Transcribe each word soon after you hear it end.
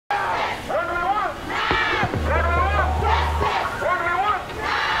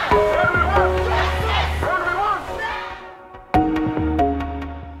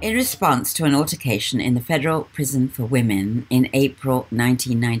In response to an altercation in the federal prison for women in April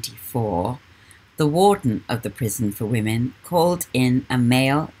 1994, the warden of the prison for women called in a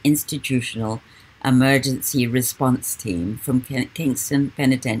male institutional emergency response team from Kingston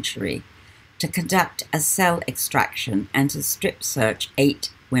Penitentiary to conduct a cell extraction and to strip search 8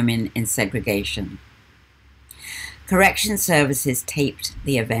 women in segregation. Correctional Services taped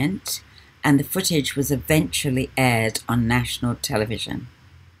the event, and the footage was eventually aired on national television.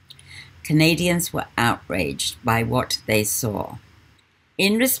 Canadians were outraged by what they saw.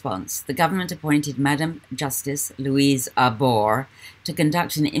 In response, the government appointed Madam Justice Louise Arbour to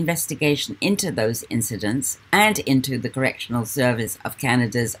conduct an investigation into those incidents and into the Correctional Service of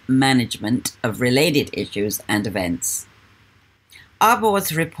Canada's management of related issues and events.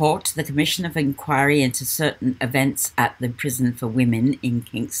 Arbour's report, The Commission of Inquiry into Certain Events at the Prison for Women in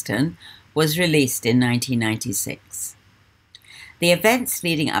Kingston, was released in 1996. The events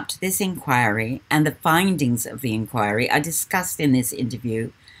leading up to this inquiry and the findings of the inquiry are discussed in this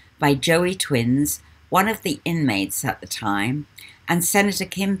interview by Joey Twins, one of the inmates at the time, and Senator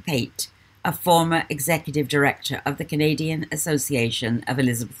Kim Pate, a former executive director of the Canadian Association of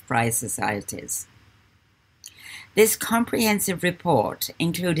Elizabeth Fry Societies. This comprehensive report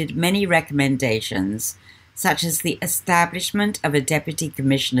included many recommendations, such as the establishment of a Deputy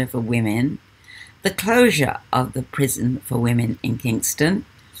Commissioner for Women, the closure of the prison for women in Kingston,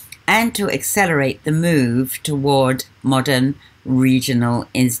 and to accelerate the move toward modern regional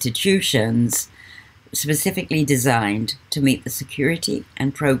institutions specifically designed to meet the security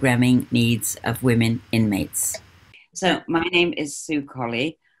and programming needs of women inmates. So my name is Sue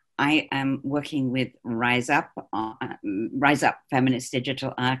Colley. I am working with Rise Up Feminist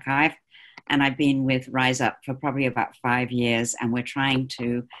Digital Archive, and I've been with Rise Up for probably about 5 years, and we're trying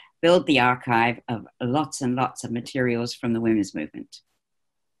to build the archive of lots and lots of materials from the women's movement.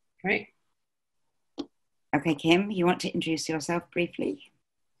 Great. Okay, Kim, you want to introduce yourself briefly?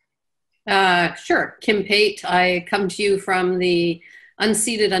 Sure. Kim Pate. I come to you from the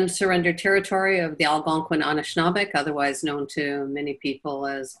unceded, unsurrendered territory of the Algonquin Anishinaabe, otherwise known to many people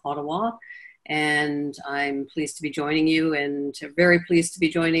as Ottawa. And I'm pleased to be joining you, and very pleased to be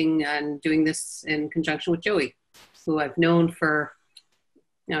joining and doing this in conjunction with Joey, who I've known for,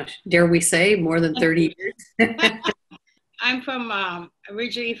 dare we say, more than 30 years. I'm from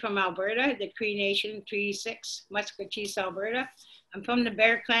originally from Alberta, the Cree Nation, Treaty 6, Musqueam, Alberta. I'm from the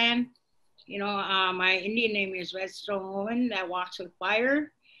Bear Clan. You know, my Indian name is Redstone Woman that walks with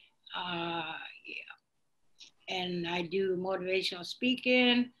fire. Yeah. And I do motivational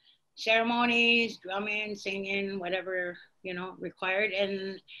speaking, ceremonies, drumming, singing, whatever, required.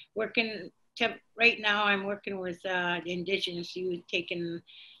 And right now I'm working with the Indigenous youth, taking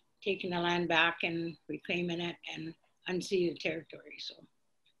the land back and reclaiming it and unceded territory. So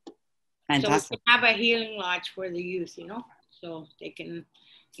Fantastic. So we have a healing lodge for the youth, so they can,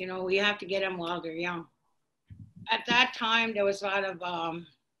 we have to get them while they're young. At that time, there was a lot of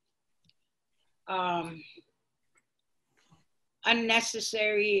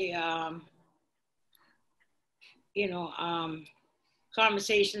unnecessary,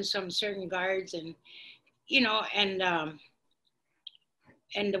 conversations from certain guards, and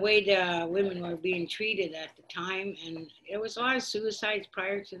and the way the women were being treated at the time. And there was a lot of suicides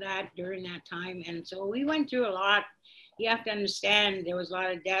prior to that, during that time. And so we went through a lot. You have to understand, there was a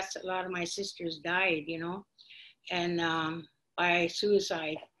lot of deaths. A lot of my sisters died, and by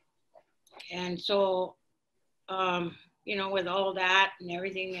suicide. And so, with all that and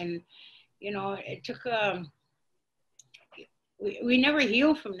everything, and, it took, we never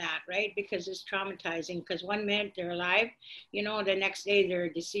heal from that, right? Because it's traumatizing, because 1 minute they're alive, the next day they're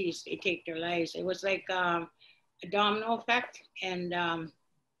deceased, they take their lives. It was like a domino effect. And,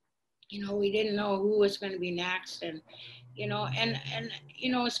 we didn't know who was going to be next. And,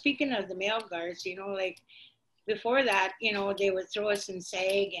 speaking of the male guards, like before that, they would throw us in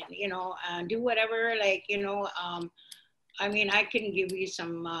seg and, do whatever, like, I mean, I can give you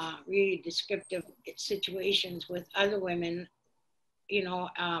some really descriptive situations with other women,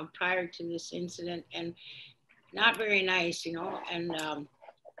 prior to this incident, and not very nice, and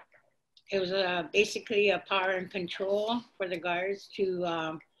it was basically a power and control for the guards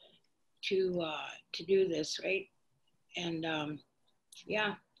to do this, right? And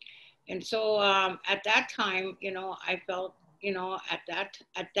yeah, and so at that time, I felt,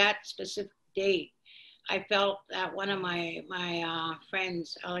 at that specific date, I felt that one of my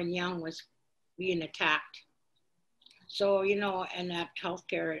friends, Ellen Young, was being attacked. So, and at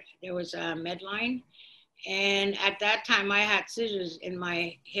healthcare, there was a Medline, And at that time, I had scissors in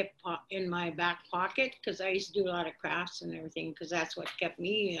my in my back pocket, because I used to do a lot of crafts and everything, because that's what kept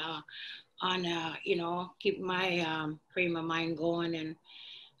me on, you know, keep my frame of mind going.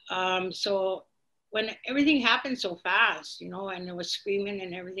 And so when everything happened so fast, you know, and there was screaming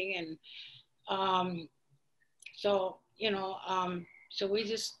and everything, and so, you know, so we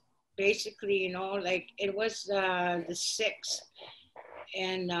just basically, you know, like it was the 6th,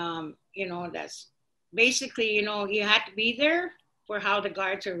 and you know, that's basically, you know, you had to be there for how the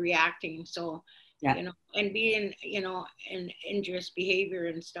guards are reacting. So, Yeah. you know, and being, you know, in injurious behavior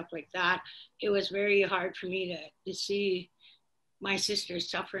and stuff like that, it was very hard for me to see my sister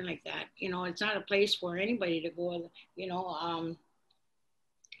suffering like that. You know, it's not a place for anybody to go, you know,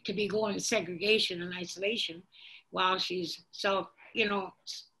 to be going to segregation and isolation while she's self, you know,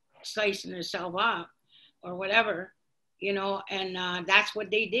 slicing herself up or whatever, you know. And that's what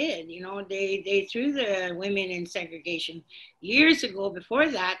they did. You know, they threw the women in segregation. Years ago, before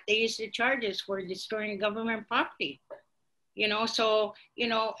that, they used to charge us for destroying government property, you know. So, you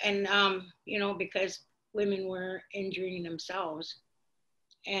know, and you know, because women were injuring themselves.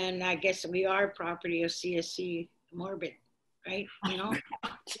 And I guess we are property of CSC morbid, right? You know,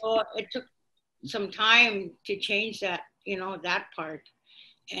 so it took some time to change that, you know, that part.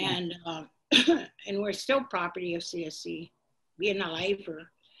 And and we're still property of CSC, being a lifer,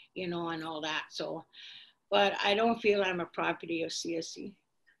 you know, and all that. So, but I don't feel I'm a property of CSC,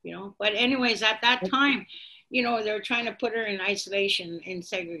 you know. But anyways, at that time, you know, they were trying to put her in isolation, in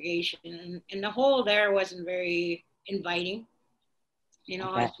segregation, and the whole there wasn't very inviting. You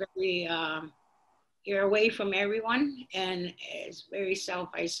know, it's very, you're away from everyone, and it's very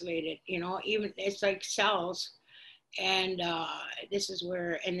self-isolated, you know. Even it's like cells. And this is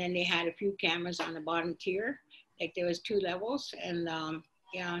where, and then they had a few cameras on the bottom tier, like there was 2 levels. And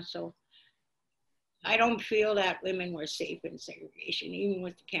yeah, so I don't feel that women were safe in segregation, even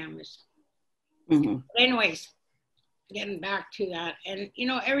with the cameras. Mm-hmm. But anyways, getting back to that, and you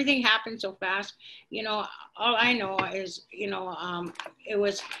know, everything happened so fast. You know, all I know is, you know, it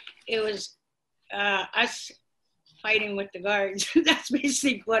was us fighting with the guards. That's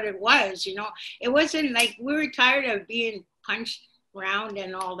basically what it was, you know. It wasn't like we were tired of being punched around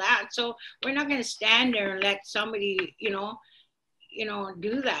and all that. So we're not going to stand there and let somebody, you know,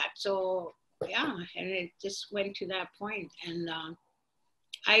 do that. So yeah, and it just went to that point. And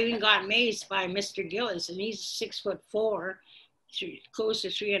I even got maced by Mr. Gillis, and he's 6'4", close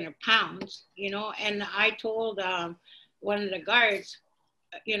to 300 pounds, you know. And I told one of the guards,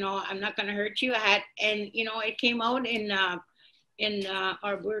 you know, I'm not going to hurt you. And you know, it came out in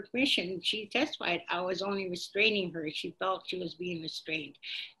our work mission. She testified I was only restraining her. She felt she was being restrained.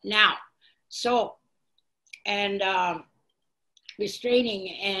 Now, so, and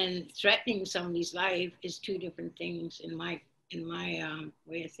restraining and threatening somebody's life is 2 different things in my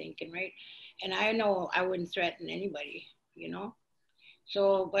way of thinking, right? And I know I wouldn't threaten anybody, you know.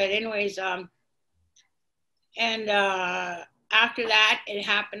 So, but anyways, and after that, it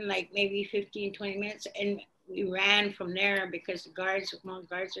happened like maybe 15, 20 minutes, and we ran from there because more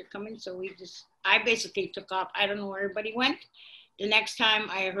guards are coming. So I basically took off. I don't know where everybody went. The next time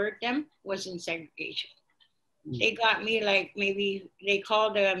I heard them was in segregation. They got me like, maybe they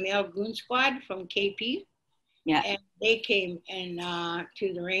called the male goon squad from KP. Yeah. And they came and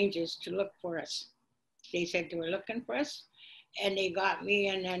to the ranges to look for us. They said they were looking for us, and they got me,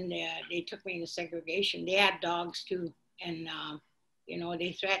 and then they took me into segregation. They had dogs too, and you know,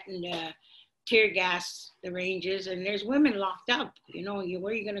 they threatened tear gas the ranges, and there's women locked up. You know,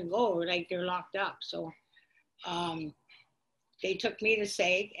 where are you gonna go? Like, they're locked up. So they took me to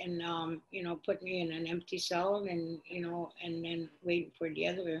SAG, and you know, put me in an empty cell, and you know, and then waiting for the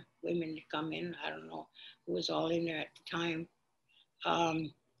other women to come in. I don't know who was all in there at the time.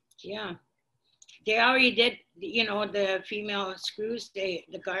 Yeah, they already did. You know, the female screws. The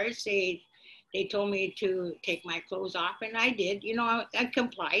guards. They told me to take my clothes off, and I did. You know, I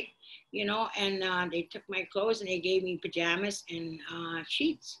complied. You know, and they took my clothes, and they gave me pajamas and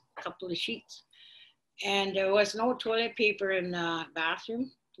sheets, a couple of sheets. And there was no toilet paper in the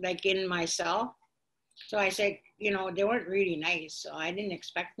bathroom, like in my cell. So I said, you know, they weren't really nice. So I didn't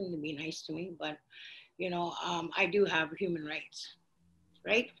expect them to be nice to me, but, you know, I do have human rights,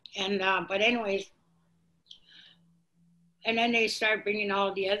 right? And, but anyways, and then they start bringing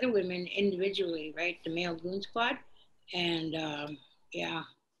all the other women individually, right? The male goon squad. And yeah.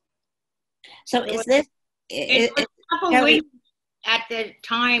 So is this? It was a couple women at the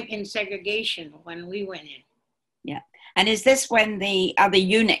time in segregation when we went in. Yeah. And is this when the other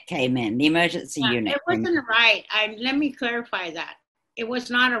unit came in, the emergency unit? It wasn't a riot. Let me clarify that. It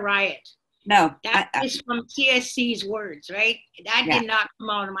was not a riot. No, That is from CSC's words, right? That Yeah. did not come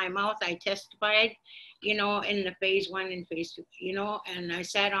out of my mouth. I testified, you know, in the phase 1 and phase 2, you know, and I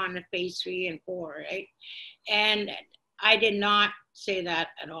sat on the phase 3 and 4, right? And I did not say that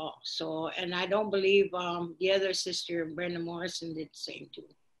at all. So, and I don't believe the other sister, Brenda Morrison, did the same too.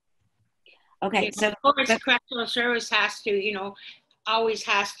 Okay, You know, so of course, Correctional Service has to, you know, always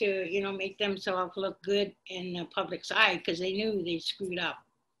has to, you know, make themselves look good in the public's eye because they knew they screwed up.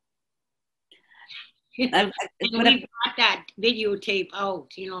 And we got that videotape out,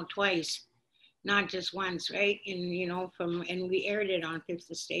 you know, twice, not just once, right? And, you know, and we aired it on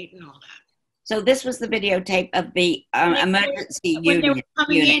Fifth Estate and all that. So this was the videotape of the emergency when unit. They were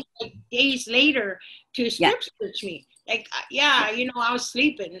coming in like days later to strip search me. Like, yeah, you know, I was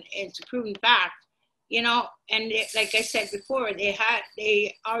sleeping. It's a proven fact, you know. And like I said before, they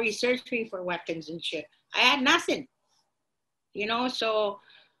already searched me for weapons and shit. I had nothing, you know. So,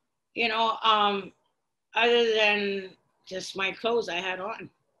 you know, other than just my clothes I had on,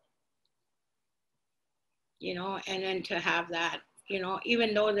 you know, and then to have that, you know,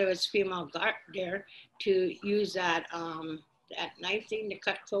 even though there was female guard there, to use that that knife thing to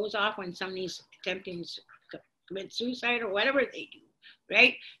cut clothes off when somebody's attempting to commit suicide or whatever they do,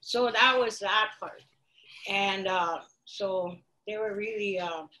 right? So that was that part. And so they were really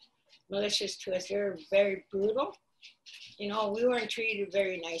malicious to us. They were very brutal. You know, we weren't treated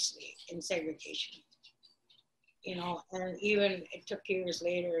very nicely in segregation. You know, and even it took years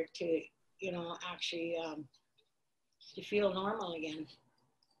later to, you know, actually to feel normal again.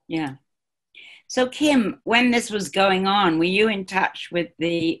 Yeah. So Kim, when this was going on, were you in touch with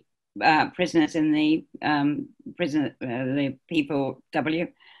the prisoners in the prison, the people W?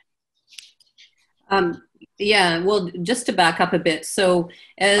 Yeah, well, just to back up a bit. So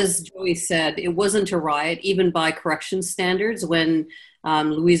as Joey said, it wasn't a riot, even by corrections standards. When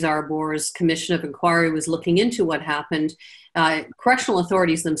Louise Arbour's Commission of Inquiry was looking into what happened, correctional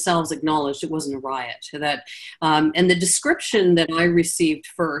authorities themselves acknowledged it wasn't a riot. That, and the description that I received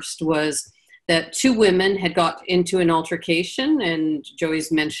first was that two women had got into an altercation, and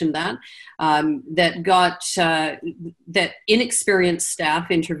Joey's mentioned that, that inexperienced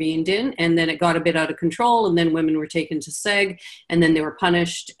staff intervened in, and then it got a bit out of control, and then women were taken to seg, and then they were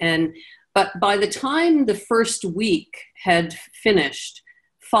punished. But by the time the first week had finished,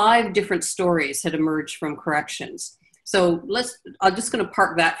 5 different stories had emerged from corrections. So I'm just going to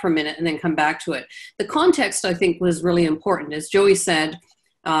park that for a minute and then come back to it. The context, I think, was really important. As Joey said,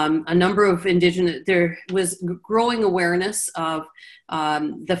 a number of there was growing awareness of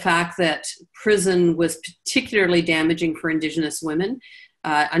the fact that prison was particularly damaging for Indigenous women.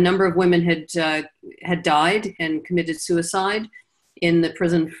 A number of women had died and committed suicide in the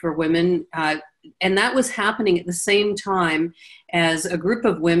prison for women. And that was happening at the same time as a group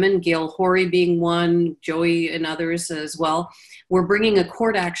of women, Gail Horry being one, Joey and others as well, were bringing a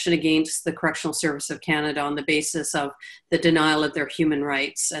court action against the Correctional Service of Canada on the basis of the denial of their human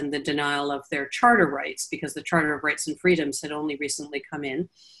rights and the denial of their charter rights, because the Charter of Rights and Freedoms had only recently come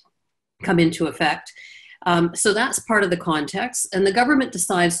into effect. So that's part of the context. And the government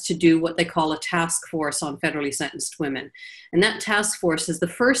decides to do what they call a task force on federally sentenced women. And that task force is the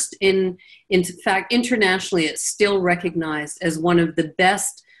first in fact, internationally, it's still recognized as one of the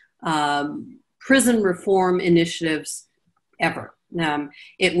best prison reform initiatives ever.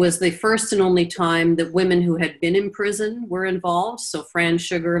 It was the first and only time that women who had been in prison were involved. So Fran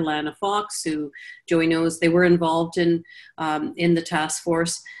Sugar, Lana Fox, who Joey knows, they were involved in the task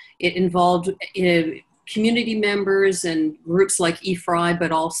force. It involved community members and groups like IERT,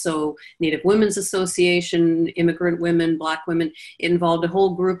 but also Native Women's Association, immigrant women, Black women. It involved a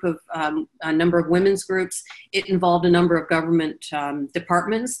whole group of, a number of women's groups. It involved a number of government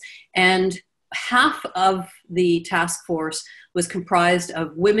departments. And half of the task force was comprised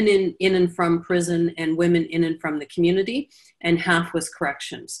of women in and from prison and women in and from the community, and half was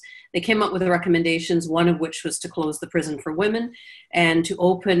corrections. They came up with recommendations, one of which was to close the prison for women and to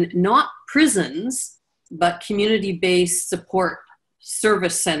open not prisons, but community-based support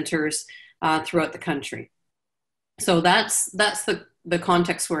service centers throughout the country. So that's the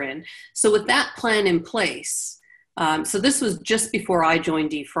context we're in. So with that plan in place, so this was just before I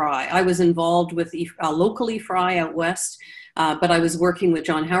joined IERT. I was involved with local IERT out west, but I was working with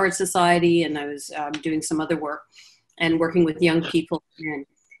John Howard Society, and I was doing some other work and working with young people.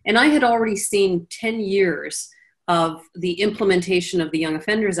 And I had already seen 10 years of the implementation of the Young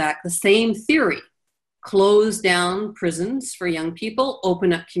Offenders Act, the same theory close down prisons for young people,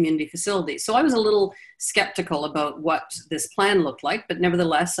 open up community facilities. So I was a little skeptical about what this plan looked like, but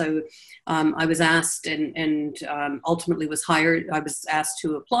nevertheless, I was asked and ultimately was hired. I was asked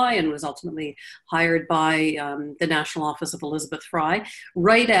to apply and was ultimately hired by the National Office of Elizabeth Fry,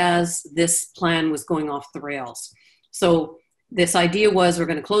 right as this plan was going off the rails. So this idea was, we're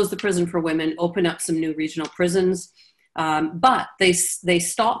going to close the prison for women, open up some new regional prisons. But they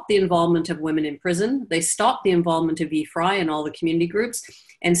stopped the involvement of women in prison. They stopped the involvement of EFRI and all the community groups,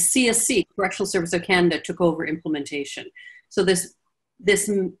 and CSC, Correctional Service of Canada, took over implementation. So this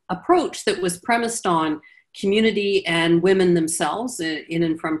approach that was premised on community and women themselves in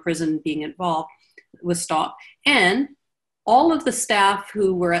and from prison being involved was stopped. And all of the staff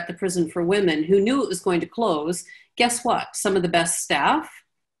who were at the prison for women who knew it was going to close, guess what? Some of the best staff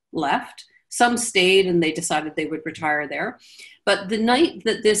left. Some stayed and they decided they would retire there. But the night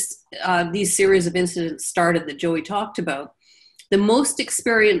that these series of incidents started that Joey talked about, the most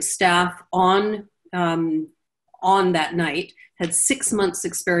experienced staff on that night had 6 months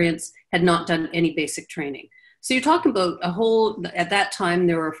experience, had not done any basic training. So you're talking about at that time,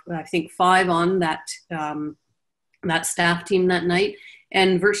 there were, I think, 5 on that staff team that night,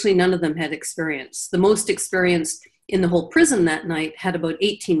 and virtually none of them had experience. The most experienced in the whole prison that night had about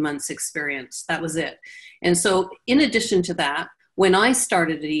 18 months experience. That was it. And so in addition to that, when I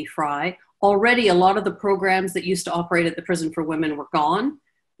started at EFRI, already a lot of the programs that used to operate at the prison for women were gone.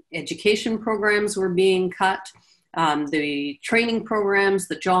 Education programs were being cut, the training programs,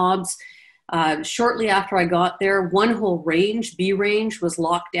 the jobs. Shortly after I got there, one whole range, B range, was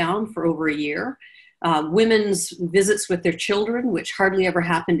locked down for over a year. Women's visits with their children, which hardly ever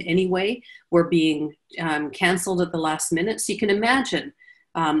happened anyway, were being canceled at the last minute. So you can imagine,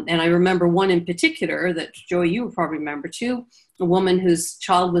 and I remember one in particular that, Joey, you probably remember too, a woman whose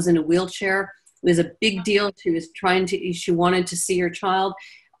child was in a wheelchair. It was a big deal. She wanted to see her child.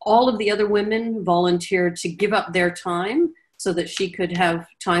 All of the other women volunteered to give up their time so that she could have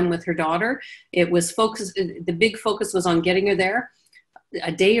time with her daughter. It was the big focus was on getting her there.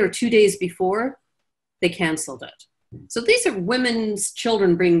 A day or 2 days before, they canceled it. So these are women's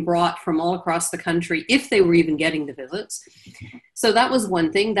children being brought from all across the country, if they were even getting the visits. So that was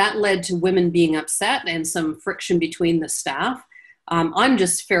one thing. That led to women being upset and some friction between the staff. I'm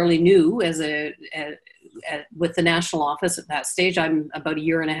just fairly new with the national office at that stage. I'm about 1.5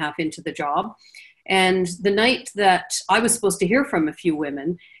 years into the job. And the night that I was supposed to hear from a few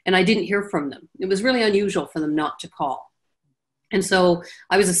women, and I didn't hear from them. It was really unusual for them not to call. And so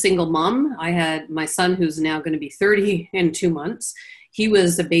I was a single mom. I had my son, who's now going to be 30 in 2 months. He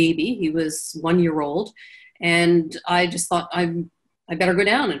was a baby. He was 1 year old. And I just thought, I better go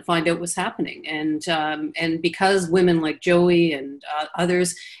down and find out what's happening. And because women like Joey and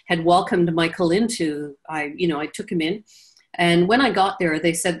others had welcomed Michael into, I took him in. And when I got there,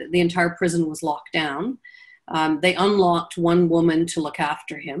 they said that the entire prison was locked down. They unlocked one woman to look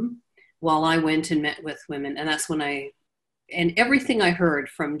after him while I went and met with women. And that's when and everything I heard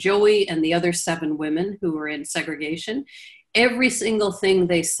from Joey and the other 7 women who were in segregation, every single thing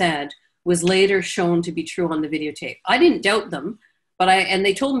they said was later shown to be true on the videotape. I didn't doubt them, and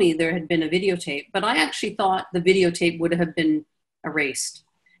they told me there had been a videotape, but I actually thought the videotape would have been erased.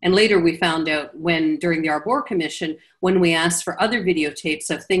 And later we found out during the Arbour Commission, when we asked for other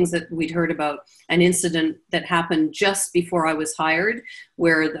videotapes of things that we'd heard about, an incident that happened just before I was hired,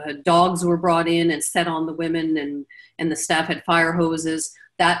 where the dogs were brought in and set on the women and the staff had fire hoses.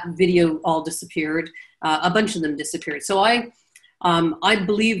 That video all disappeared. A bunch of them disappeared. So I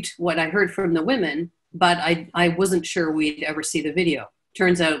believed what I heard from the women, but I wasn't sure we'd ever see the video.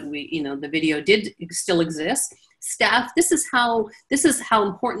 Turns out the video did still exist. Staff, this is how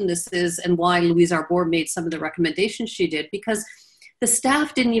important this is, and why Louise Arbour made some of the recommendations she did, because the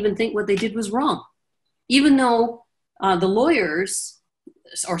staff didn't even think what they did was wrong. Even though the lawyers,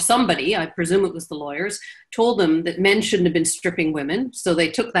 or somebody, I presume it was the lawyers, told them that men shouldn't have been stripping women, so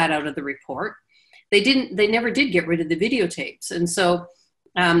they took that out of the report. They never did get rid of the videotapes. And so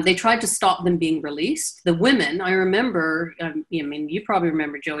they tried to stop them being released. The women, I remember, you probably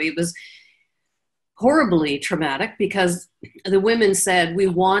remember, Joey, it was horribly traumatic because the women said, we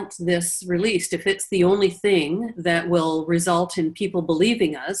want this released if it's the only thing that will result in people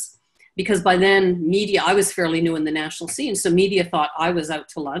believing us. Because by then, media, I was fairly new in the national scene, so media thought I was out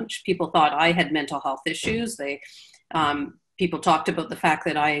to lunch. People thought I had mental health issues. People talked about the fact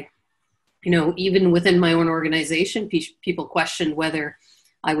that I, even within my own organization, people questioned whether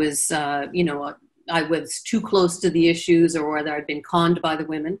I was, I was too close to the issues or whether I'd been conned by the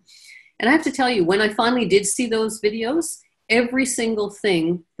women. And I have to tell you, when I finally did see those videos, every single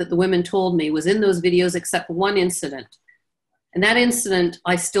thing that the women told me was in those videos except one incident. And that incident,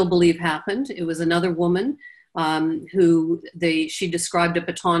 I still believe happened. It was another woman she described a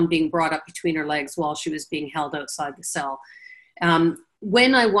baton being brought up between her legs while she was being held outside the cell.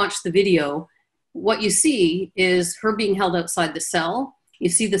 When I watched the video, what you see is her being held outside the cell. You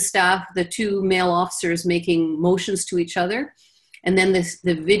see the staff, the two male officers making motions to each other. And then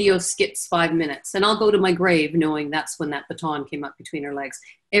the video skips 5 minutes. And I'll go to my grave knowing that's when that baton came up between her legs.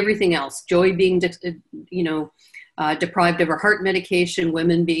 Everything else, Joy being, deprived of her heart medication,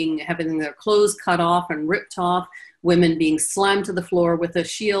 women having their clothes cut off and ripped off, women being slammed to the floor with a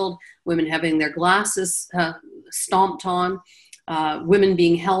shield, women having their glasses stomped on, women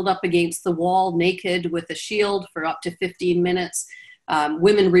being held up against the wall naked with a shield for up to 15 minutes,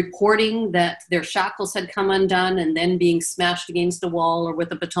 women reporting that their shackles had come undone and then being smashed against a wall or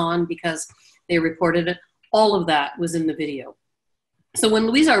with a baton because they reported it. All of that was in the video. So when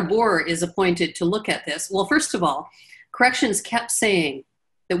Louise Arbour is appointed to look at this, well, first of all, corrections kept saying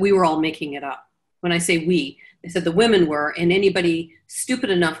that we were all making it up. When I say we, they said the women were, and anybody stupid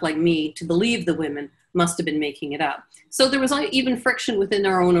enough like me to believe the women must have been making it up. So there was even friction within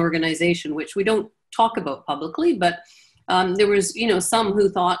our own organization, which we don't talk about publicly, but there was, some who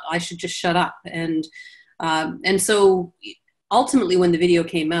thought I should just shut up. And so ultimately when the video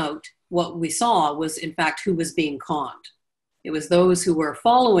came out, what we saw was in fact who was being conned. It was those who were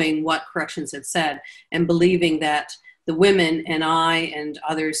following what corrections had said and believing that the women and I and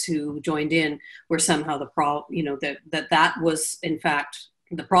others who joined in were somehow the problem, that was in fact,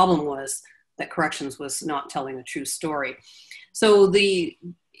 the problem was that corrections was not telling a true story. So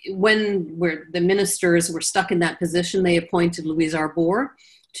when the ministers were stuck in that position, they appointed Louise Arbour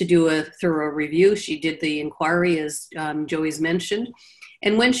to do a thorough review. She did the inquiry, as Joey's mentioned.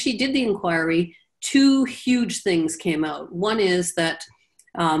 And when she did the inquiry, two huge things came out. One is that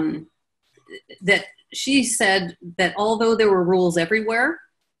that she said that although there were rules everywhere,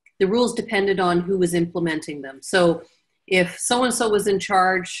 the rules depended on who was implementing them. So if so-and-so was in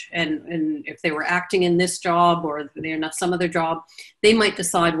charge and if they were acting in this job or they're not some other job, they might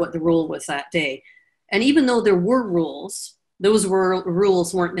decide what the rule was that day. And even though there were rules, those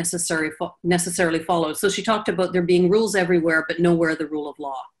rules weren't necessarily followed. So she talked about there being rules everywhere, but nowhere the rule of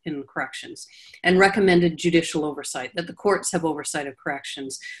law in corrections, and recommended judicial oversight, that the courts have oversight of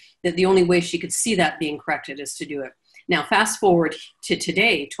corrections, that the only way she could see that being corrected is to do it. Now, fast forward to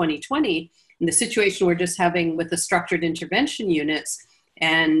today, 2020, and the situation we're just having with the structured intervention units,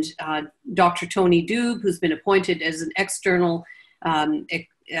 and Dr. Tony Dube, who's been appointed as an external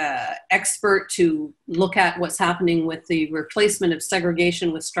expert to look at what's happening with the replacement of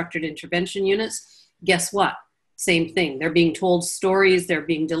segregation with structured intervention units, guess what? Same thing. They're being told stories, they're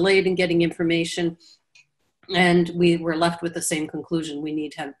being delayed in getting information, and we were left with the same conclusion. We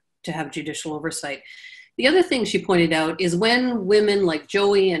need to have judicial oversight. The other thing she pointed out is when women like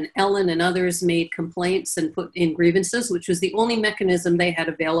Joey and Ellen and others made complaints and put in grievances, which was the only mechanism they had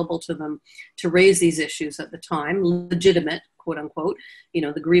available to them to raise these issues at the time, legitimate, quote unquote,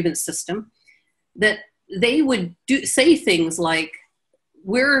 the grievance system, that they would say things like,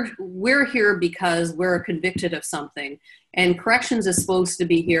 we're here because we're convicted of something, and corrections is supposed to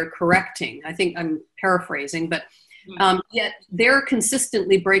be here correcting. I think I'm paraphrasing, but yet they're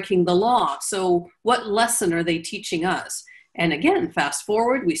consistently breaking the law. So what lesson are they teaching us? And again, fast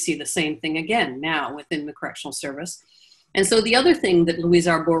forward, we see the same thing again now within the Correctional Service. And so the other thing that Louise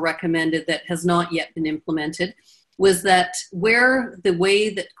Arbour recommended that has not yet been implemented was that where the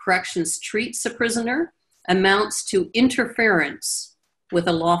way that corrections treats a prisoner amounts to interference with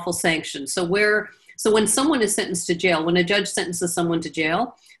a lawful sanction. So when someone is sentenced to jail, when a judge sentences someone to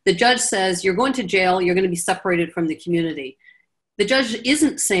jail, the judge says, you're going to jail, you're going to be separated from the community. The judge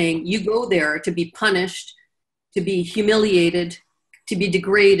isn't saying you go there to be punished, to be humiliated, to be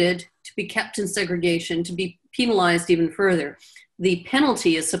degraded, to be kept in segregation, to be penalized even further. The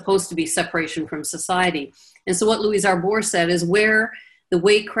penalty is supposed to be separation from society. And so what Louise Arbour said is where the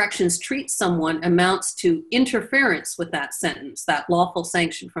way corrections treat someone amounts to interference with that sentence, that lawful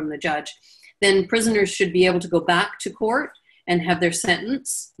sanction from the judge, then prisoners should be able to go back to court and have their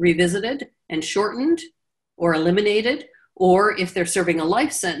sentence revisited and shortened or eliminated, or if they're serving a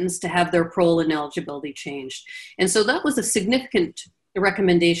life sentence, to have their parole and eligibility changed. And so that was a significant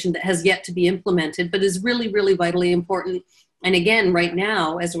recommendation that has yet to be implemented, but is really, really vitally important. And again, right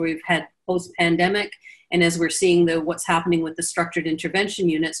now, as we've had post-pandemic, and as we're seeing what's happening with the structured intervention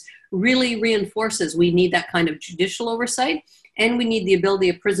units, really reinforces we need that kind of judicial oversight, and we need the ability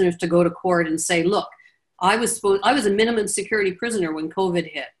of prisoners to go to court and say, look, I was a minimum security prisoner when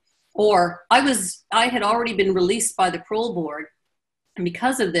COVID hit. Or I had already been released by the parole board. And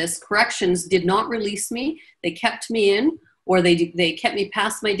because of this, corrections did not release me. They kept me in, or they kept me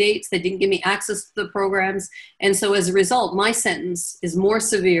past my dates. They didn't give me access to the programs. And so as a result, my sentence is more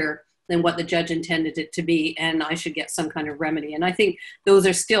severe than what the judge intended it to be, and I should get some kind of remedy. And I think those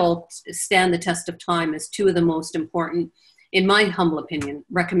are still stand the test of time as two of the most important, in my humble opinion,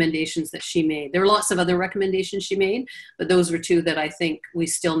 recommendations that she made. There were lots of other recommendations she made, but those were two that I think we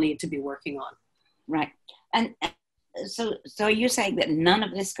still need to be working on. Right. And so you're saying that none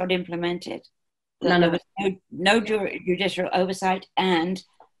of this got implemented? None of it. No judicial oversight, and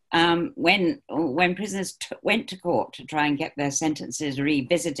when prisoners went to court to try and get their sentences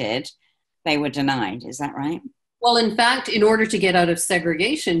revisited, they were denied. Is that right? Well, in fact, in order to get out of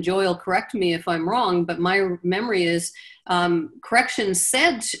segregation, Joy will correct me if I'm wrong, but my memory is corrections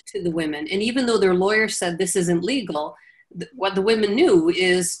said to the women, and even though their lawyer said this isn't legal, what the women knew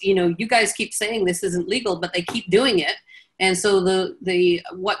is, you guys keep saying this isn't legal, but they keep doing it. And so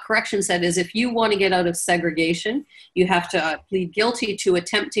what correction said is, if you want to get out of segregation, you have to plead guilty to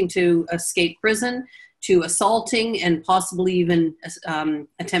attempting to escape prison, to assaulting, and possibly even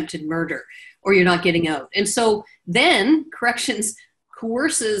attempted murder, or you're not getting out. And so then corrections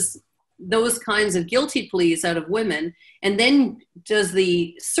coerces those kinds of guilty pleas out of women, and then does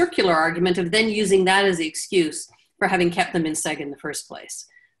the circular argument of then using that as the excuse for having kept them in seg in the first place.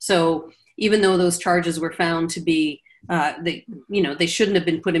 So even though those charges were found to be, they shouldn't have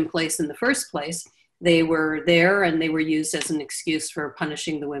been put in place in the first place, they were there and they were used as an excuse for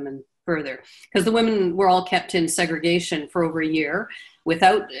punishing the women further. Because the women were all kept in segregation for over a year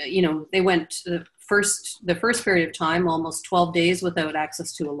without, they went the first period of time, almost 12 days without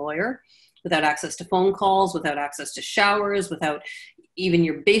access to a lawyer, without access to phone calls, without access to showers, without even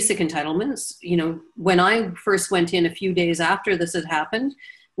your basic entitlements. When I first went in a few days after this had happened,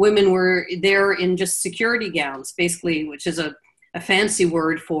 women were there in just security gowns, basically, which is a fancy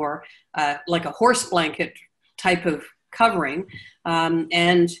word for like a horse blanket type of covering.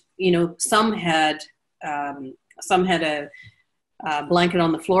 And, some had a blanket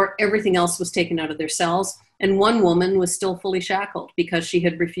on the floor. Everything else was taken out of their cells. And one woman was still fully shackled because she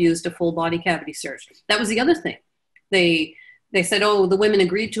had refused a full body cavity search. That was the other thing. They said, oh, the women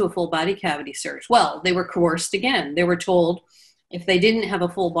agreed to a full body cavity search. Well, they were coerced again. They were told if they didn't have a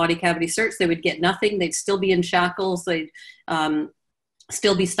full body cavity search, they would get nothing. They'd still be in shackles. They'd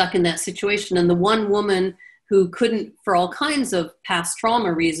still be stuck in that situation. And the one woman who couldn't, for all kinds of past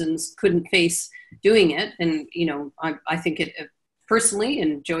trauma reasons, couldn't face doing it. And, I think it personally,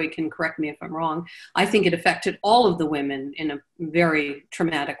 and Joey can correct me if I'm wrong, I think it affected all of the women in a very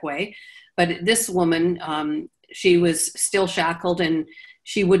traumatic way. But this woman, she was still shackled and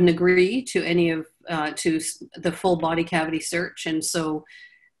she wouldn't agree to any of to the full body cavity search, and so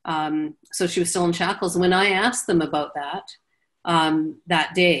she was still in shackles. And when I asked them about that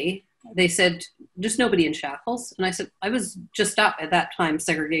that day, they said there's nobody in shackles. And I said I was just up at that time.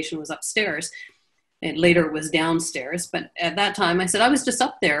 Segregation was upstairs, and later it was downstairs. But at that time, I said I was just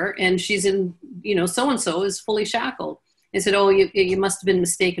up there, and she's in, so and so is fully shackled. They said, oh, you must have been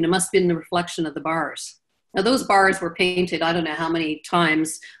mistaken. It must have been the reflection of the bars. Now, those bars were painted, I don't know how many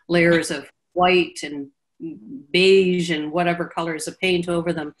times, layers of white and beige and whatever colors of paint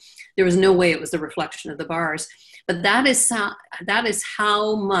over them. There was no way it was the reflection of the bars. But that is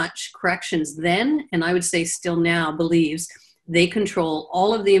how much corrections then, and I would say still now, believes they control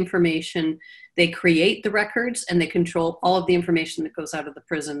all of the information. They create the records, and they control all of the information that goes out of the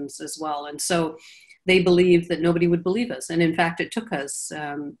prisons as well. And so they believed that nobody would believe us. And in fact, it took us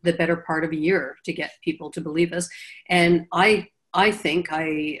the better part of a year to get people to believe us. And I think,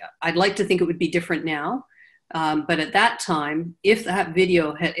 I'd like to think it would be different now. But at that time, if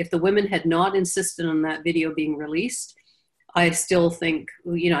the women had not insisted on that video being released, I still think,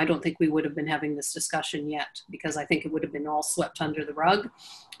 I don't think we would have been having this discussion yet, because I think it would have been all swept under the rug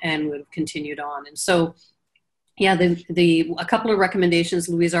and would have continued on. And so, yeah, a couple of recommendations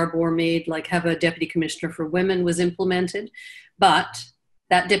Louise Arbour made, like have a deputy commissioner for women, was implemented, but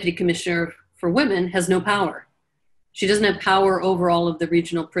that deputy commissioner for women has no power. She doesn't have power over all of the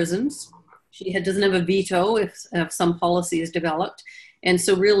regional prisons. She doesn't have a veto if some policy is developed. And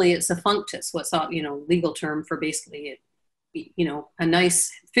so really it's a functus, what's legal term for basically, a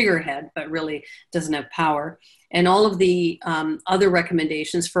nice figurehead, but really doesn't have power. And all of the other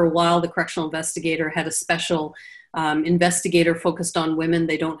recommendations, for a while, the correctional investigator had a special investigator focused on women.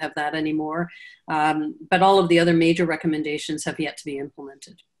 They don't have that anymore. But all of the other major recommendations have yet to be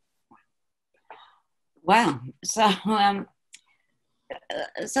implemented. Wow. So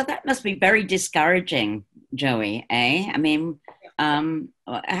that must be very discouraging, Joey, eh? I mean,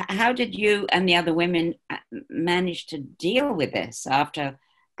 How did you and the other women manage to deal with this after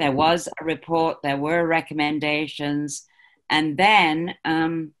there was a report, there were recommendations, and then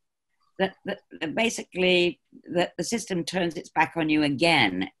basically the system turns its back on you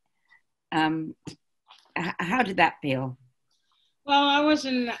again? How did that feel? Well, I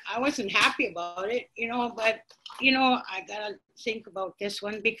wasn't happy about it, but I gotta think about this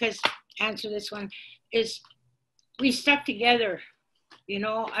one, because answer this one is we stuck together,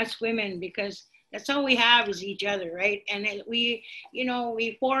 us women, because that's all we have is each other, right? And we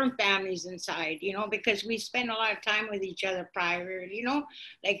form families inside, because we spend a lot of time with each other prior,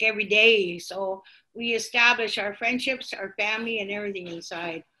 like every day. So we establish our friendships, our family, and everything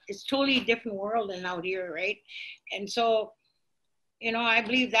inside. It's totally a different world than out here, right? And so, I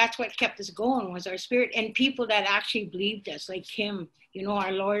believe that's what kept us going, was our spirit, and people that actually believed us, like Kim,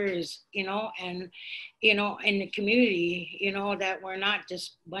 our lawyers, and, in the community, that we're not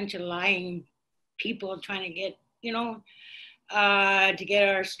just a bunch of lying people trying to get, to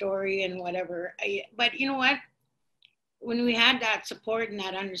get our story and whatever. But you know what? When we had that support and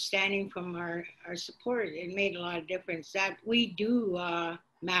that understanding from our support, it made a lot of difference that we do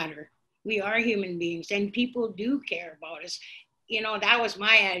matter. We are human beings and people do care about us. That was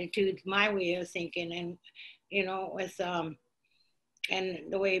my attitude, my way of thinking. And, with, and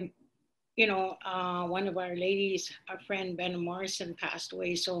the way, one of our ladies, our friend Benna Morrison, passed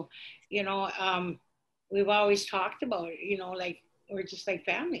away. So, we've always talked about it, like we're just like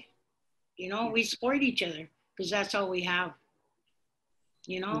family, we support each other because that's all we have,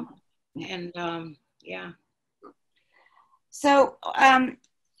 and yeah. So,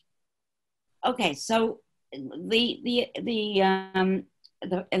 okay, so the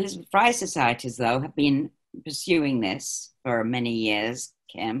Elizabeth Fry Societies, though, have been pursuing this for many years.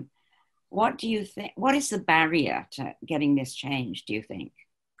 Kim, what do you think? What is the barrier to getting this changed, do you think?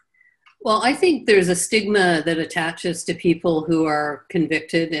 Well, I think there's a stigma that attaches to people who are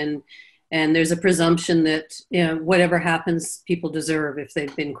convicted, and there's a presumption that whatever happens, people deserve if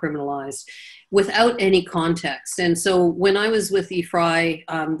they've been criminalized, without any context. And so when I was with EFRI,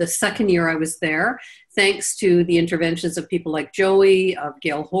 the second year I was there, thanks to the interventions of people like Joey, of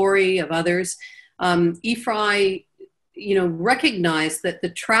Gail Horry, of others, EFRI recognized that the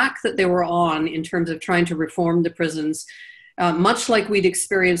track that they were on in terms of trying to reform the prisons, much like we'd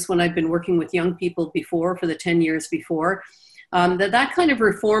experienced when I'd been working with young people before, for the 10 years before, that kind of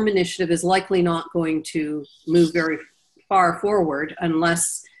reform initiative is likely not going to move very far forward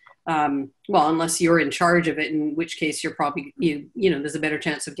unless you're in charge of it, in which case you're probably, there's a better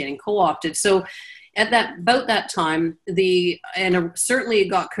chance of getting co-opted. So about that time, certainly it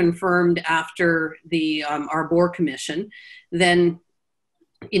got confirmed after the Arbour Commission, then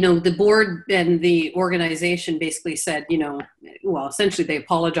the board and the organization basically said, essentially they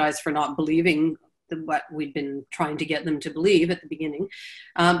apologized for not believing what we'd been trying to get them to believe at the beginning.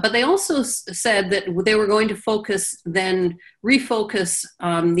 But they also said that they were going to refocus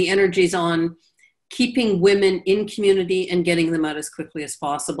the energies on keeping women in community and getting them out as quickly as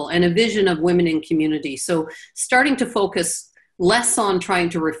possible, and a vision of women in community. So starting to focus less on trying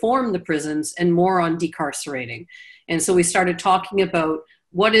to reform the prisons and more on decarcerating. And so we started talking about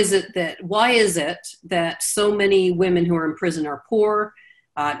why is it that so many women who are in prison are poor?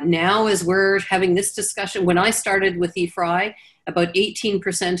 Now, as we're having this discussion, when I started with EFRI, about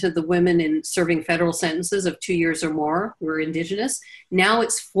 18% of the women in serving federal sentences of 2 years or more were Indigenous. Now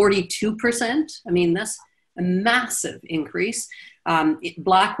it's 42%. I mean, that's a massive increase.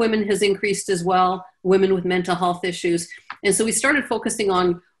 Black women has increased as well, women with mental health issues. And so we started focusing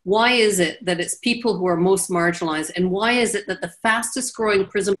on why is it that it's people who are most marginalized, and why is it that the fastest growing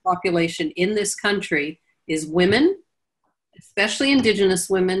prison population in this country is women, especially Indigenous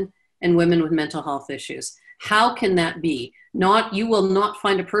women and women with mental health issues. How can that be? You will not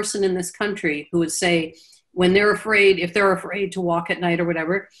find a person in this country who would say, when they're afraid, if they're afraid to walk at night or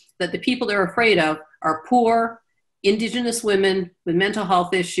whatever, that the people they're afraid of are poor, Indigenous women with mental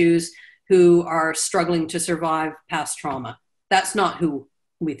health issues who are struggling to survive past trauma. That's not who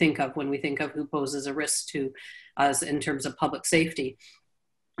we think of when we think of who poses a risk to us in terms of public safety.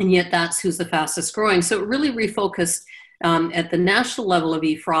 And yet that's who's the fastest growing. So it really refocused at the national level of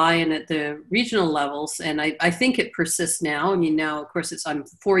EFRI and at the regional levels, and I think it persists now. I mean, now, of course, I'm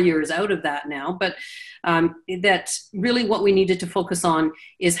 4 years out of that now, but that really what we needed to focus on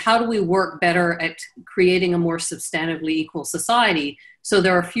is how do we work better at creating a more substantively equal society so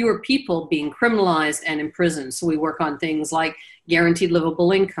there are fewer people being criminalized and imprisoned. So we work on things like guaranteed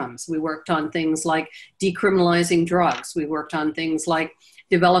livable incomes. We worked on things like decriminalizing drugs. We worked on things like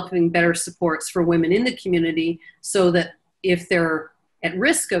developing better supports for women in the community so that if they're at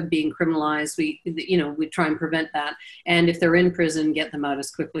risk of being criminalized, we try and prevent that. And if they're in prison, get them out as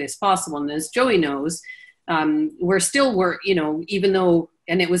quickly as possible. And as Joey knows, even though,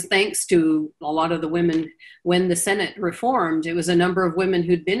 and it was thanks to a lot of the women when the Senate reformed, it was a number of women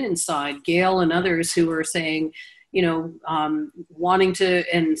who'd been inside, Gail and others, who were saying, wanting to,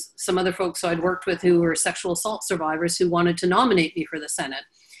 and some other folks who I'd worked with who were sexual assault survivors who wanted to nominate me for the Senate.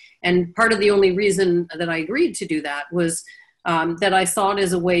 And part of the only reason that I agreed to do that was that I saw it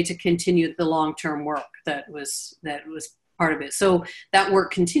as a way to continue the long-term work that was part of it. So that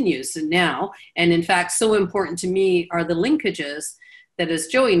work continues now. And in fact, so important to me are the linkages that, as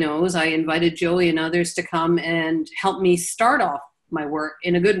Joey knows, I invited Joey and others to come and help me start off my work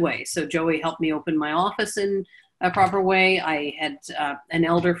in a good way. So Joey helped me open my office in a proper way. I had an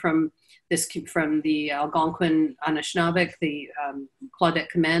elder from the Algonquin Anishinaabe, the Claudette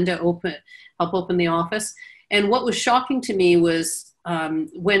Commanda, help open the office. And what was shocking to me was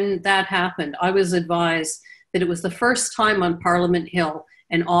when that happened, I was advised that it was the first time on Parliament Hill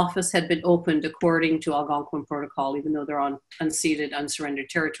an office had been opened according to Algonquin protocol, even though they're on unceded, unsurrendered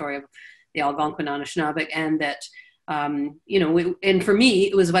territory of the Algonquin Anishinaabe. And that, and for me,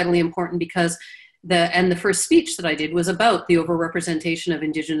 it was vitally important because the first speech that I did was about the overrepresentation of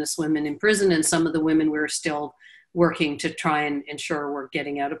Indigenous women in prison, and some of the women we're still working to try and ensure we're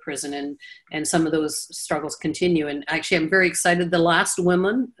getting out of prison, and some of those struggles continue. And actually, I'm very excited. The last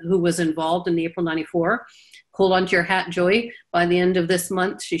woman who was involved in the April 94, hold on to your hat, Joey, by the end of this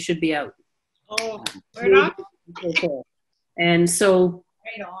month, she should be out. Oh, right on. And so,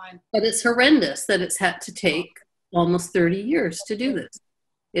 right on. But it's horrendous that it's had to take almost 30 years to do this.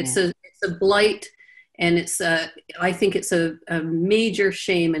 It's a blight, and I think it's a major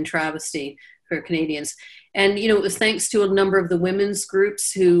shame and travesty for Canadians. And, it was thanks to a number of the women's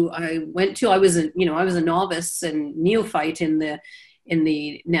groups who I went to. I was a novice and neophyte in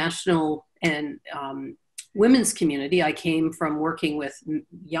the national and women's community. I came from working with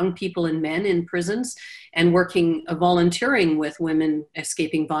young people and men in prisons and volunteering with women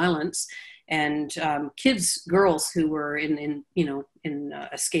escaping violence and girls who were in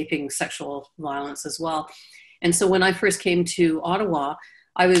escaping sexual violence as well. And so when I first came to Ottawa,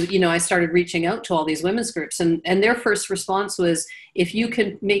 I started reaching out to all these women's groups, and their first response was, if you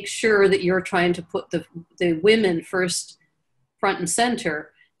can make sure that you're trying to put the women front and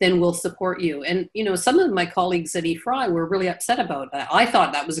center, then we'll support you. And, some of my colleagues at EFRI were really upset about that. I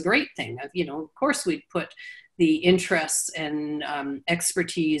thought that was a great thing. Of course we'd put the interests and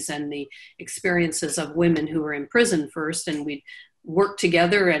expertise and the experiences of women who were in prison first, and we'd work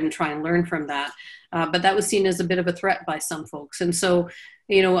together and try and learn from that. But that was seen as a bit of a threat by some folks. And so,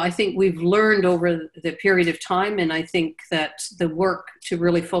 I think we've learned over the period of time, and I think that the work to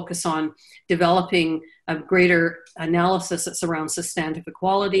really focus on developing a greater analysis that surrounds substantive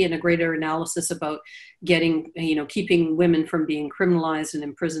equality and a greater analysis about keeping women from being criminalized and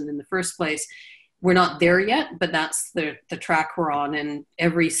imprisoned in the first place. We're not there yet, but that's the track we're on. And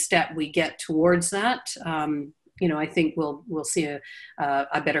every step we get towards that, I think we'll see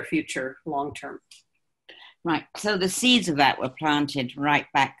a better future long term. Right. So the seeds of that were planted right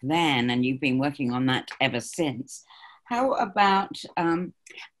back then, and you've been working on that ever since. How about, when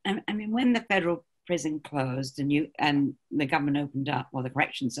the federal prison closed and the government opened up, or the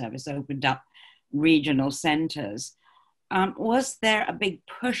Correctional Service opened up regional centres, was there a big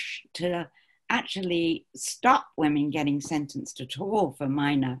push to actually stop women getting sentenced at all for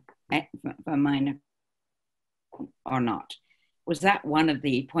minor or not? Was that one of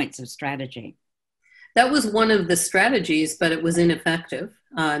the points of strategy? That was one of the strategies, but it was ineffective.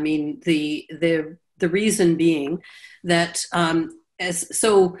 The reason being that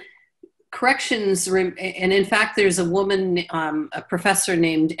corrections, and in fact, there's a woman, a professor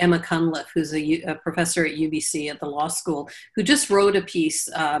named Emma Cunliffe, who's a professor at UBC at the law school, who just wrote a piece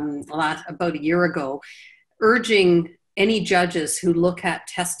about a year ago, urging any judges who look at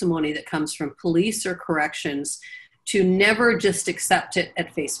testimony that comes from police or corrections to never just accept it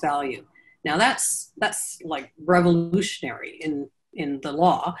at face value. Now that's like revolutionary in the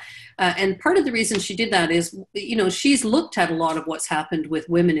law. And part of the reason she did that is, she's looked at a lot of what's happened with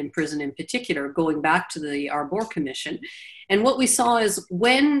women in prison in particular, going back to the Arbour Commission. And what we saw is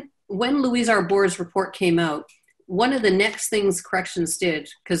when Louise Arbour's report came out, one of the next things corrections did,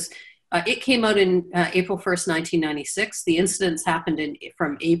 because it came out in April 1st, 1996. The incidents happened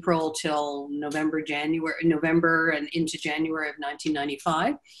from April till November and into January of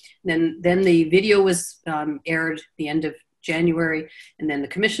 1995. Then the video was aired the end of January, and then the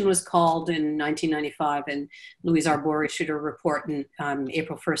commission was called in 1995, and Louise Arbour issued a report in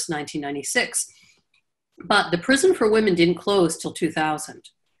April 1st, 1996. But the prison for women didn't close till 2000.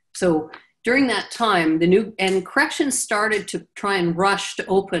 So during that time, corrections started to try and rush to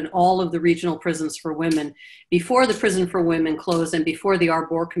open all of the regional prisons for women before the prison for women closed and before the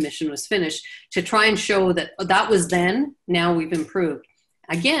Arbour Commission was finished, to try and show that that was then, now we've improved.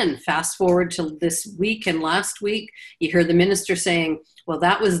 Again, fast forward to this week and last week, you hear the minister saying, well,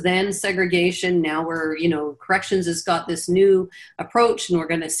 that was then segregation. Now we're, corrections has got this new approach and we're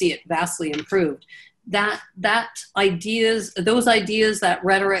going to see it vastly improved. Those ideas, that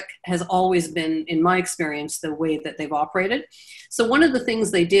rhetoric has always been, in my experience, the way that they've operated. So one of the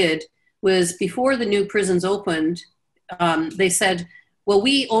things they did was, before the new prisons opened, they said, well,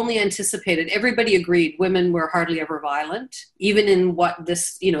 we only anticipated, everybody agreed women were hardly ever violent, even in what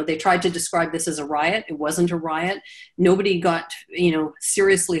this, they tried to describe this as a riot. It wasn't a riot. Nobody got,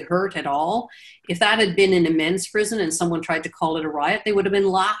 seriously hurt at all. If that had been in a men's prison and someone tried to call it a riot, they would have been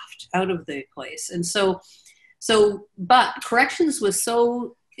laughed out of the place. And but corrections was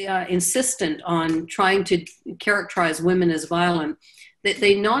so insistent on trying to characterize women as violent that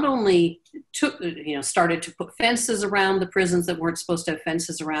they not only started to put fences around the prisons that weren't supposed to have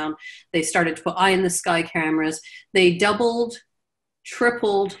fences around. They started to put eye in the sky cameras. They doubled,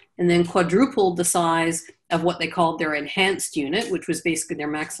 tripled, and then quadrupled the size of what they called their enhanced unit, which was basically their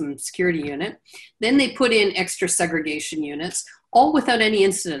maximum security unit. Then they put in extra segregation units, all without any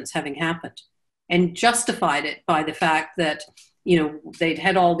incidents having happened, and justified it by the fact that, they'd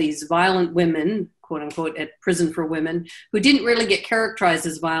had all these violent women, quote unquote, at prison for women, who didn't really get characterized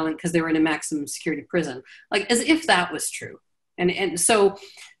as violent because they were in a maximum security prison, like as if that was true. And so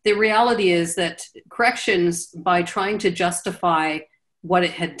the reality is that corrections, by trying to justify what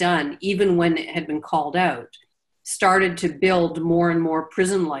it had done, even when it had been called out, started to build more and more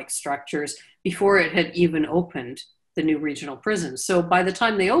prison-like structures before it had even opened the new regional prisons. So by the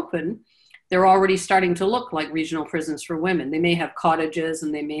time they open, they're already starting to look like regional prisons for women. They may have cottages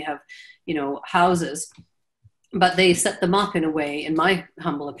and they may have, houses, but they set them up in a way, in my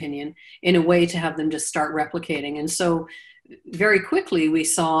humble opinion, in a way to have them just start replicating. And so very quickly we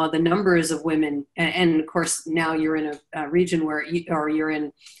saw the numbers of women, and of course now you're in a region where, you're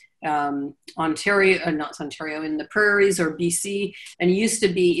in Ontario, not Ontario, in the prairies or BC, and it used to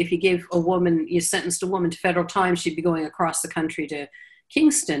be, if you sentenced a woman to federal time, she'd be going across the country to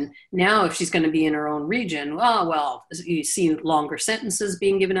Kingston. Now, if she's going to be in her own region, you see longer sentences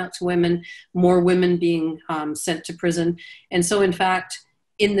being given out to women, more women being sent to prison. And so, in fact,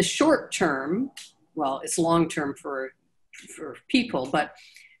 in the short term, it's long term for people, but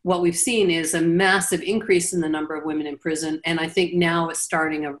what we've seen is a massive increase in the number of women in prison. And I think now it's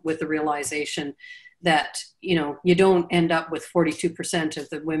starting with the realization that, you don't end up with 42% of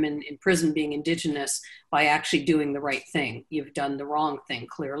the women in prison being Indigenous by actually doing the right thing. You've done the wrong thing,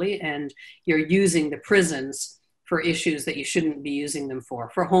 clearly, and you're using the prisons for issues that you shouldn't be using them for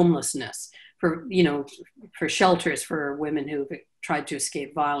homelessness, for shelters for women who've tried to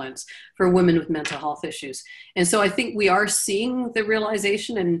escape violence, for women with mental health issues. And so I think we are seeing the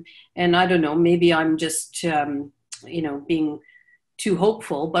realization, and I don't know, maybe I'm just, being too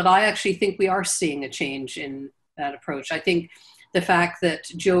hopeful, but I actually think we are seeing a change in that approach. I think the fact that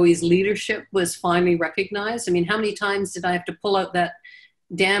Joey's leadership was finally recognized. I mean, how many times did I have to pull out that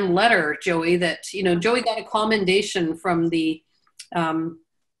damn letter, Joey, that, Joey got a commendation from the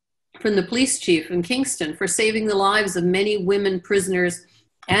police chief in Kingston for saving the lives of many women prisoners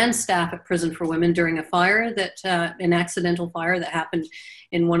and staff at prison for women during a fire an accidental fire that happened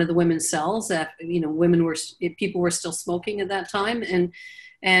in one of the women's cells. That people were still smoking at that time,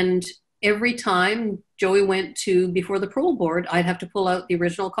 and every time Joey went before the parole board, I'd have to pull out the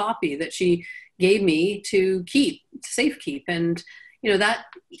original copy that she gave me to safekeep, and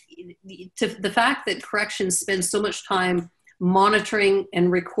the fact that corrections spends so much time monitoring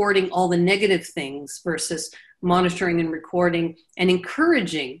and recording all the negative things versus monitoring and recording and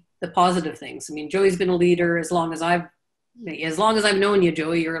encouraging the positive things. I mean, Joey's been a leader as long as I've known you,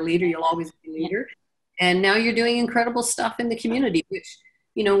 Joey. You're a leader. You'll always be a leader. And now you're doing incredible stuff in the community, which,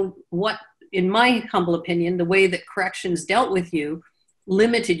 in my humble opinion, the way that corrections dealt with you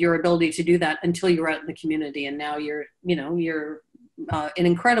limited your ability to do that until you were out in the community. And now you're an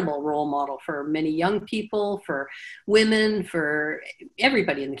incredible role model for many young people, for women, for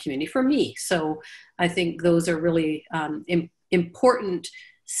everybody in the community, for me. So I think those are really important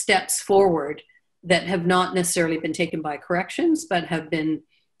steps forward that have not necessarily been taken by corrections, but have been,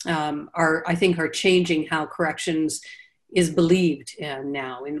 I think are changing how corrections is believed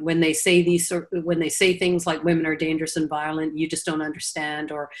now. And when they say things like women are dangerous and violent, you just don't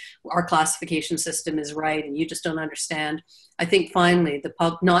understand, or our classification system is right and you just don't understand. I think finally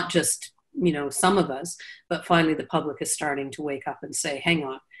not just some of us, but finally the public is starting to wake up and say, hang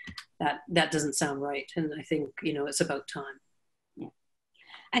on, that doesn't sound right. And I think, it's about time. Yeah.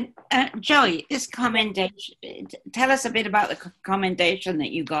 And Joey, this commendation, tell us a bit about the commendation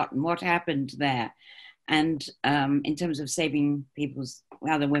that you got and what happened there. And in terms of saving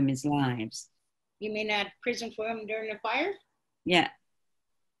other women's lives. You mean at prison for women during the fire? Yeah.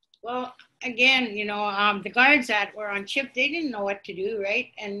 Well, again, the guards that were on shift, they didn't know what to do,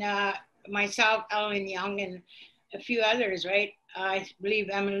 right? And myself, Ellen Young, and a few others, right? I believe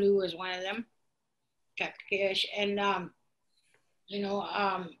Emma Lou was one of them, and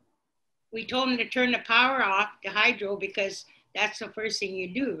we told them to turn the power off, the hydro, because that's the first thing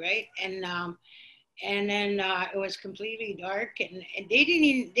you do, right? And then it was completely dark, and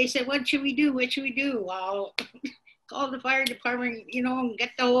they said, what should we do? What should we do? Well, call the fire department, and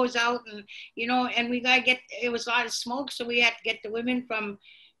get the hose out, and, and we got to it was a lot of smoke, so we had to get the women from,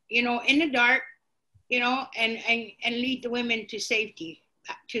 in the dark, and lead the women to safety,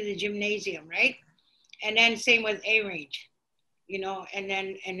 to the gymnasium, right? And then same with A range, and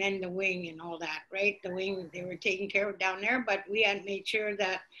then the wing and all that, right? The wing, they were taken care of down there, but we had made sure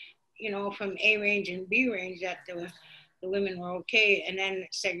that, from A range and B range, that the women were okay. And then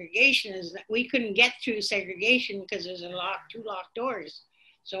segregation is that we couldn't get through segregation because there's two locked doors.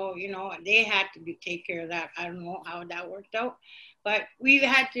 So, they had to take care of that. I don't know how that worked out, but we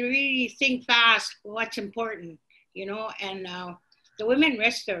had to really think fast what's important, and the women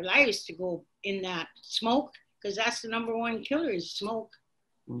risked their lives to go in that smoke, because that's the number one killer, is smoke.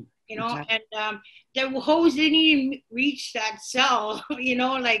 Exactly. And the hose didn't even reach that cell,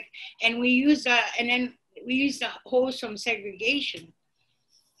 and we used the hose from segregation,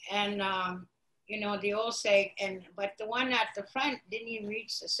 and the old seg, but the one at the front didn't even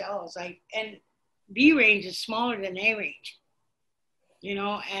reach the cells, and B range is smaller than A range,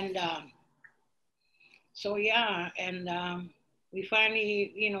 and so yeah, and we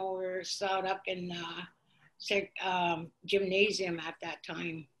finally, were set up in gymnasium at that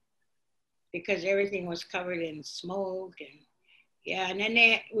time, because everything was covered in smoke, and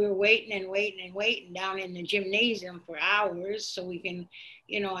then we were waiting down in the gymnasium for hours, so we can,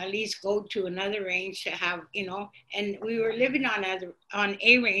 at least go to another range to have, and we were living on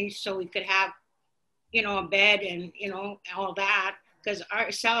A range, so we could have, a bed and, all that, because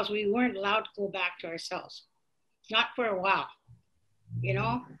our cells, we weren't allowed to go back to our cells, not for a while,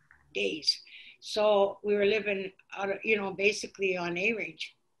 days. So we were living, basically on A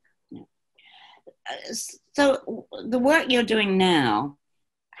range. So the work you're doing now,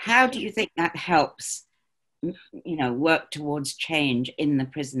 how do you think that helps, work towards change in the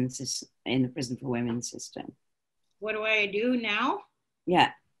prison for women system? What do I do now?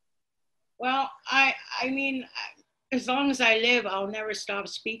 Yeah. Well, I mean, as long as I live, I'll never stop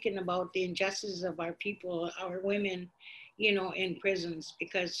speaking about the injustices of our people, our women, in prisons,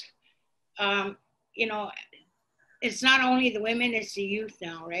 because, it's not only the women, it's the youth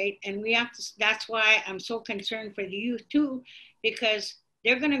now, right? And we have to, that's why I'm so concerned for the youth too, because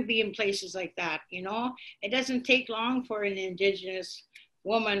they're going to be in places like that, It doesn't take long for an Indigenous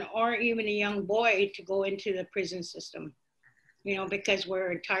woman or even a young boy to go into the prison system, because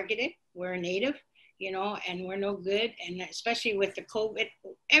we're targeted, we're a Native, and we're no good. And especially with the COVID,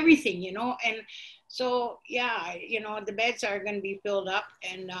 everything, and so, yeah, the beds are going to be filled up.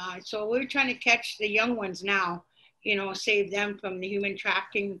 And so we're trying to catch the young ones now, save them from the human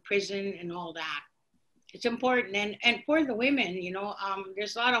trafficking, prison, and all that. It's important. And for the women,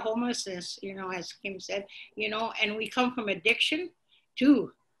 there's a lot of homelessness, as Kim said, and we come from addiction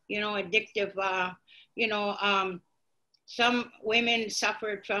too, addictive, some women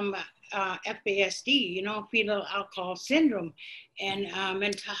suffered from FASD, fetal alcohol syndrome, and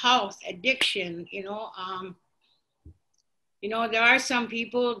mental health, addiction, there are some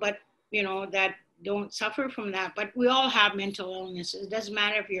people, but, that don't suffer from that, but we all have mental illnesses. It doesn't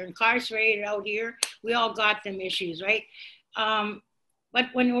matter if you're incarcerated out here, we all got them issues, right?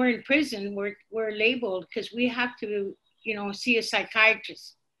 But when we're in prison, we're labeled, because we have to, see a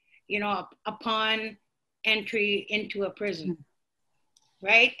psychiatrist, upon entry into a prison,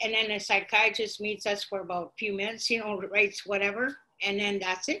 right? And then a psychiatrist meets us for about a few minutes, writes whatever, and then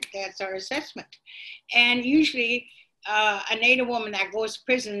that's it, that's our assessment. And usually a Native woman that goes to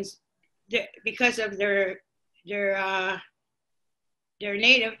prisons, because of their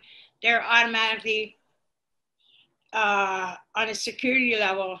Native, they're automatically on a security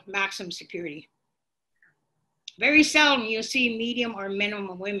level, maximum security. Very seldom you'll see medium or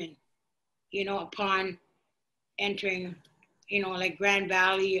minimum women, upon entering, like Grand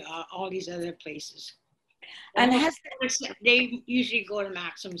Valley, all these other places. And they usually go to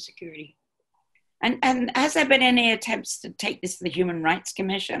maximum security. And has there been any attempts to take this to the Human Rights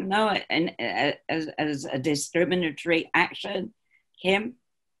Commission, though, as a discriminatory action, Kim?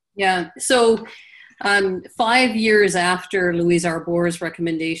 Yeah, so 5 years after Louise Arbour's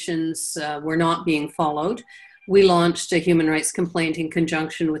recommendations were not being followed, we launched a human rights complaint in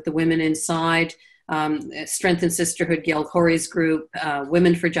conjunction with the Women Inside, Strength and Sisterhood, Gail Corey's group,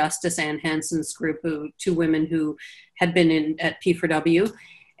 Women for Justice, Ann Hansen's group, two women who had been at P4W,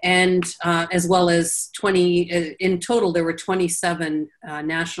 and as well as 20, in total there were 27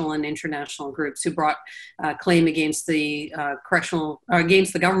 national and international groups who brought claim against the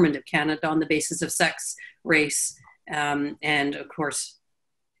against the government of Canada on the basis of sex, race, and of course,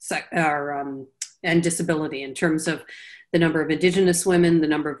 and disability, in terms of the number of Indigenous women, the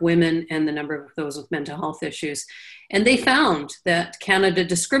number of women, and the number of those with mental health issues. And they found that Canada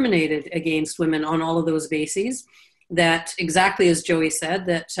discriminated against women on all of those bases, that exactly as Joey said,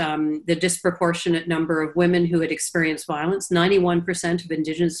 that the disproportionate number of women who had experienced violence, 91% of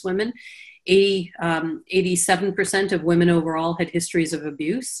Indigenous women, 87% of women overall had histories of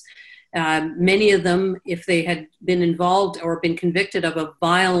abuse. Many of them, if they had been involved or been convicted of a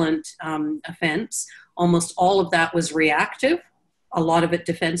violent offense, almost all of that was reactive, a lot of it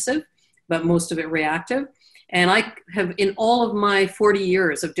defensive, but most of it reactive. And I have, in all of my 40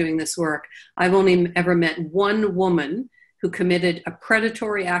 years of doing this work, I've only ever met one woman who committed a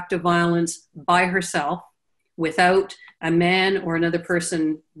predatory act of violence by herself without a man or another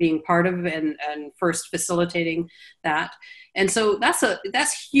person being part of and first facilitating that. And so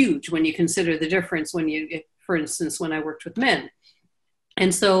that's huge when you consider the difference when you, for instance, when I worked with men.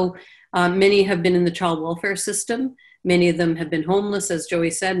 And so many have been in the child welfare system. Many of them have been homeless, as Joey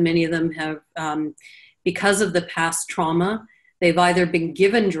said. Many of them have, because of the past trauma, they've either been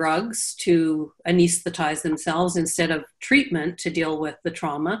given drugs to anesthetize themselves instead of treatment to deal with the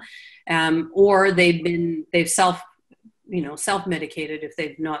trauma, or they've self-medicated if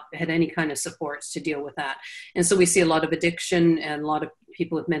they've not had any kind of supports to deal with that. And so we see a lot of addiction and a lot of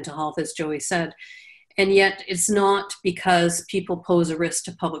people with mental health, as Joey said. And yet it's not because people pose a risk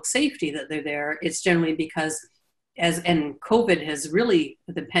to public safety that they're there. It's generally because, and COVID has really,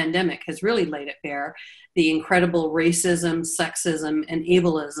 the pandemic has really laid it bare, the incredible racism, sexism, and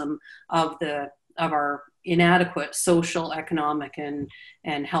ableism of our inadequate social, economic,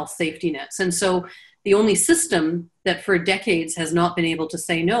 and health safety nets. And so the only system that for decades has not been able to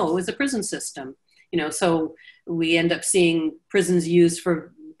say no is the prison system. So we end up seeing prisons used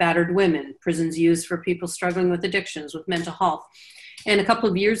for battered women, prisons used for people struggling with addictions, with mental health. And a couple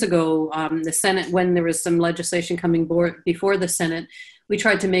of years ago, the Senate, when there was some legislation coming before the Senate, we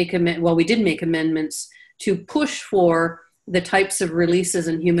tried to we did make amendments to push for the types of releases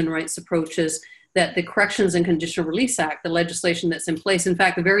and human rights approaches that the Corrections and Conditional Release Act, the legislation that's in place. In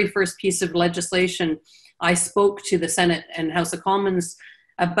fact, the very first piece of legislation I spoke to the Senate and House of Commons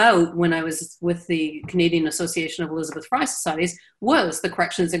about when I was with the Canadian Association of Elizabeth Fry Societies was the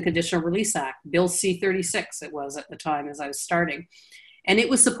Corrections and Conditional Release Act, Bill C-36 it was at the time as I was starting. And it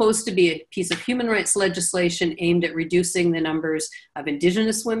was supposed to be a piece of human rights legislation aimed at reducing the numbers of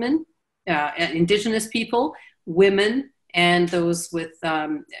Indigenous women, Indigenous people, women, and those with,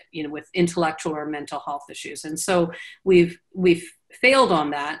 with intellectual or mental health issues. And so we've failed on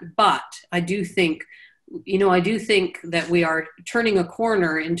that, but I do think that we are turning a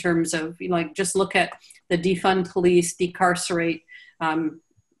corner in terms of, just look at the defund police, decarcerate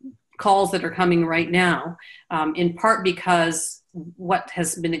calls that are coming right now, in part because what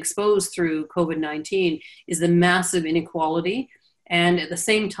has been exposed through COVID-19 is the massive inequality. And at the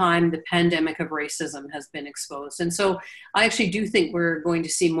same time, the pandemic of racism has been exposed. And so I actually do think we're going to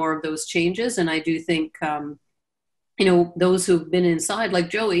see more of those changes. And I do think, those who've been inside, like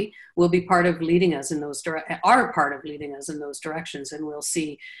Joey, will be part of leading us in those directions, and we'll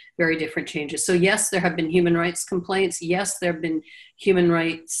see very different changes. So yes, there have been human rights complaints. Yes, there have been human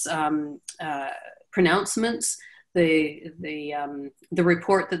rights pronouncements. The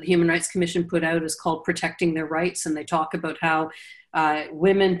report that the Human Rights Commission put out is called Protecting Their Rights, and they talk about how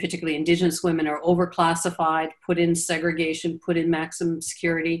women, particularly Indigenous women, are overclassified, put in segregation, put in maximum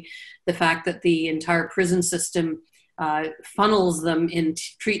security. The fact that the entire prison system funnels them in,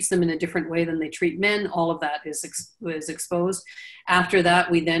 treats them in a different way than they treat men, all of that was exposed. After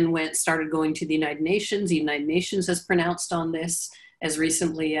that, we then started going to the United Nations. The United Nations has pronounced on this as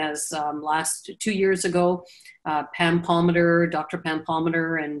recently as last 2 years ago. Pam Palmater, Dr. Pam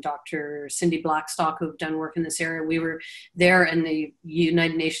Palmater, and Dr. Cindy Blackstock, who've done work in this area, we were there, and the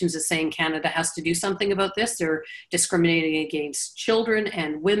United Nations is saying Canada has to do something about this. They're discriminating against children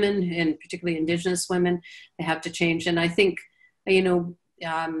and women, and particularly Indigenous women. They have to change. And I think,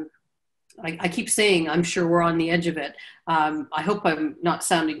 I keep saying I'm sure we're on the edge of it. I hope I'm not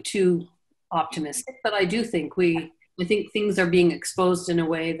sounding too optimistic, but I do think I think things are being exposed in a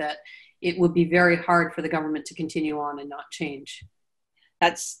way that it would be very hard for the government to continue on and not change.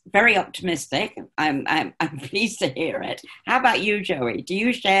 That's very optimistic. I'm pleased to hear it. How about you, Joey? Do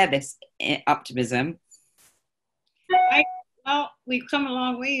you share this optimism? Well, we've come a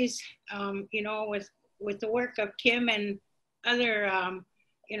long ways, you know, with the work of Kim and other,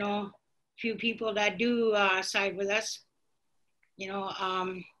 you know, few people that do side with us. You know,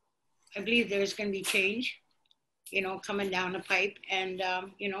 I believe there's going to be change, you know, coming down the pipe, and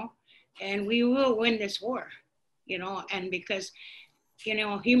you know, and we will win this war, you know, and because, you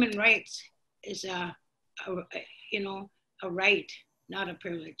know, human rights is you know, a right, not a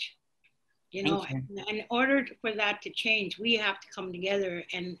privilege. You know, in order for that to change, we have to come together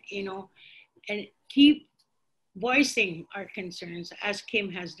and, you know, and keep voicing our concerns as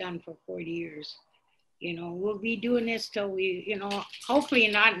Kim has done for 40 years. You know, we'll be doing this till we, you know, hopefully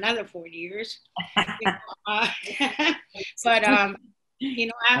not another 40 years. You know, but, you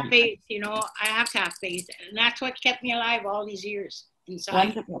know, I have faith, you know, I have to have faith. And that's what kept me alive all these years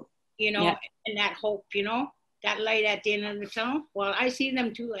inside. Wonderful. You know, and that hope, you know, that light at the end of the tunnel. Well, I see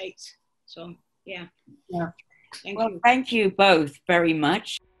them two lights. So, yeah. Yeah. Thank you. Thank you both very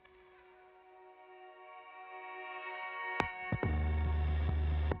much.